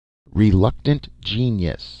Reluctant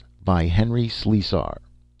Genius by Henry Slesar.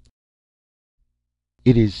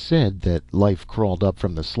 It is said that Life crawled up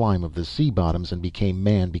from the slime of the sea bottoms and became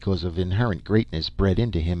man because of inherent greatness bred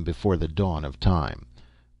into him before the dawn of time.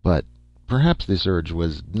 But perhaps this urge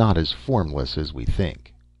was not as formless as we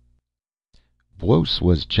think. Buos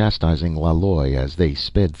was chastising Laloi as they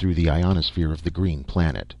sped through the ionosphere of the green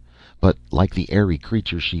planet. But like the airy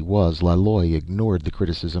creature she was, Laloi ignored the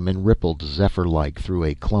criticism and rippled zephyr-like through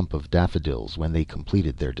a clump of daffodils when they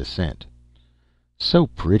completed their descent. So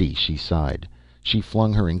pretty, she sighed. She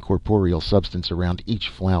flung her incorporeal substance around each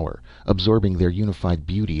flower, absorbing their unified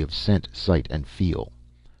beauty of scent, sight, and feel.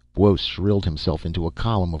 Buos shrilled himself into a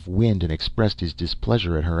column of wind and expressed his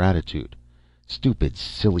displeasure at her attitude. "Stupid,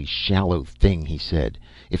 silly, shallow thing," he said.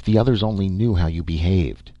 "If the others only knew how you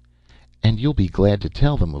behaved." "And you'll be glad to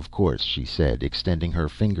tell them, of course," she said, extending her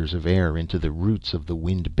fingers of air into the roots of the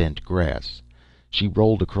wind-bent grass. She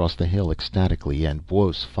rolled across the hill ecstatically, and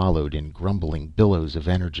Buos followed in grumbling billows of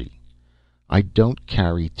energy. "I don't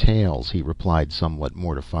carry tales," he replied, somewhat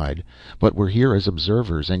mortified. "But we're here as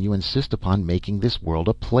observers, and you insist upon making this world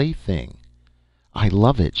a plaything." "I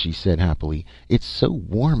love it," she said happily. "It's so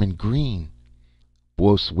warm and green."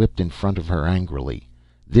 Buos whipped in front of her angrily.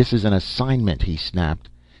 "This is an assignment," he snapped,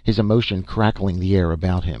 his emotion crackling the air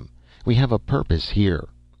about him. "We have a purpose here."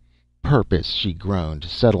 "Purpose," she groaned,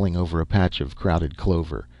 settling over a patch of crowded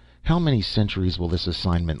clover. "How many centuries will this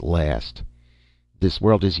assignment last?" "This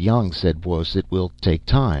world is young," said Buos. "It will take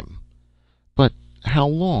time." "But how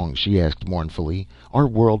long?" she asked mournfully. "Our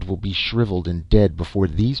world will be shriveled and dead before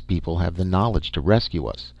these people have the knowledge to rescue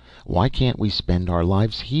us. Why can't we spend our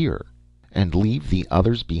lives here?" "And leave the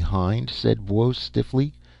others behind?" said Buos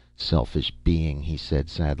stiffly. "Selfish being," he said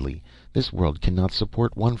sadly. "This world cannot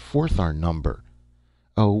support 1/4 our number."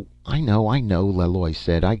 "Oh, I know, Laloi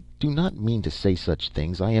said. "I do not mean to say such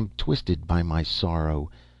things. I am twisted by my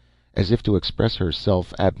sorrow." As if to express her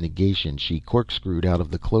self-abnegation, she corkscrewed out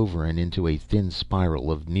of the clover and into a thin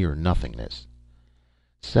spiral of near nothingness.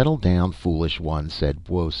 "Settle down, foolish one," said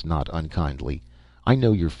Buos, not unkindly. "I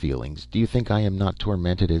know your feelings. Do you think I am not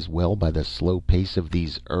tormented as well by the slow pace of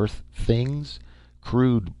these Earth things?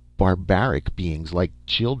 Crude, barbaric beings, like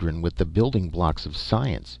children with the building blocks of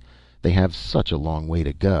science. They have such a long way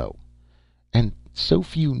to go." "And so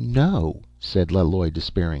few know," said Laloi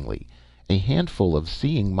despairingly. "A handful of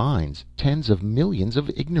seeing minds, tens of millions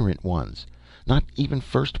of ignorant ones. Not even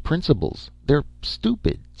first principles. They're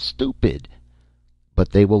stupid, stupid." "But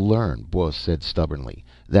they will learn," Buos said stubbornly.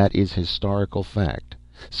 "That is historical fact.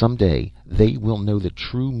 Some day they will know the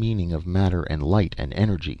true meaning of matter and light and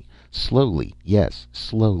energy. Slowly, yes,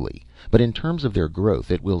 slowly. But in terms of their growth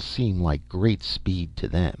it will seem like great speed to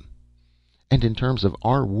them." "And in terms of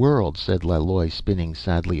our world," said Laloi, spinning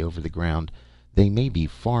sadly over the ground, "they may be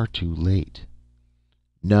far too late."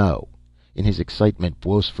 "No." In his excitement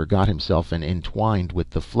Buos forgot himself and entwined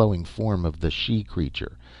with the flowing form of the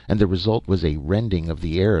she-creature, and the result was a rending of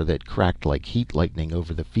the air that cracked like heat lightning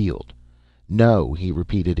over the field. "No," he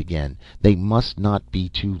repeated again. "They must not be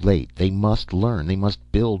too late. They must learn. They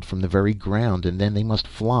must build from the very ground, and then they must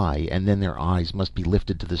fly, and then their eyes must be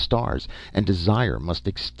lifted to the stars, and desire must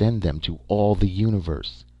extend them to all the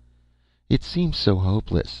universe." "It seems so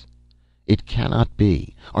hopeless." "It cannot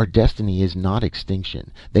be. Our destiny is not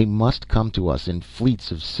extinction. They must come to us in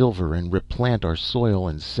fleets of silver and replant our soil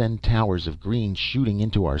and send towers of green shooting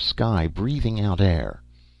into our sky, breathing out air."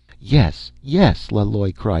 "Yes, yes,"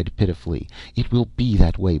 Laloi cried pitifully. "It will be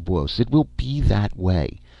that way, Buos. It will be that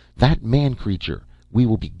way. That man creature, we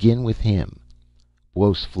will begin with him."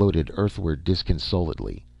 Buos floated earthward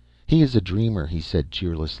disconsolately. "He is a dreamer," he said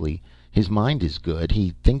cheerlessly. "His mind is good.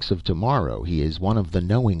 He thinks of tomorrow. He is one of the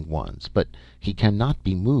knowing ones. But he cannot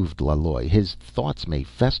be moved, Laloi. His thoughts may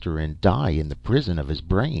fester and die in the prison of his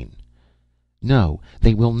brain." "No,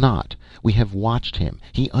 they will not. We have watched him.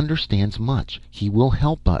 He understands much. He will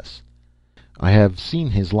help us." "I have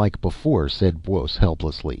seen his like before," said Buos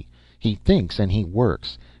helplessly. "He thinks and he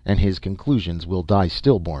works, and his conclusions will die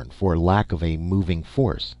stillborn for lack of a moving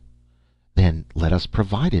force." "Then let us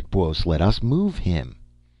provide it, Buos. Let us move him."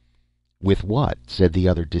 "With what?" said the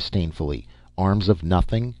other disdainfully. "Arms of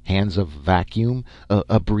nothing, hands of vacuum,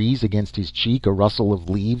 a breeze against his cheek, a rustle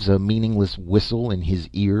of leaves, a meaningless whistle in his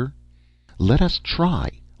ear?" "Let us try.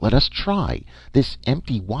 Let us try. This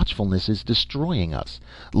empty watchfulness is destroying us.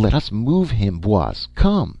 Let us move him, Buos.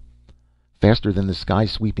 Come." Faster than the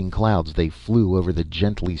sky-sweeping clouds they flew over the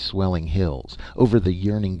gently swelling hills, over the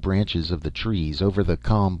yearning branches of the trees, over the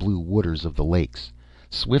calm blue waters of the lakes.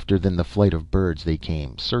 Swifter than the flight of birds they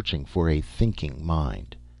came, searching for a thinking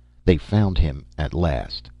mind. They found him at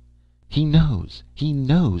last. He knows,"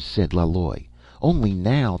 said Laloi. "Only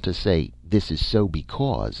now to say, 'This is so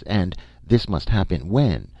because,' and 'This must happen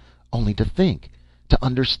when.' Only to think, to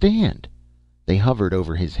understand!" They hovered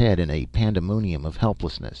over his head in a pandemonium of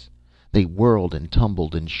helplessness. They whirled and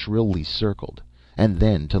tumbled and shrilly circled. And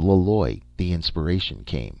then, to Laloi, the inspiration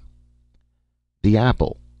came. The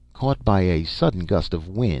apple, caught by a sudden gust of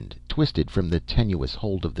wind, twisted from the tenuous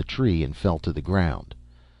hold of the tree and fell to the ground.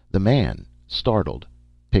 The man, startled,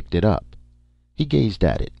 picked it up. He gazed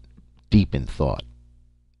at it, deep in thought.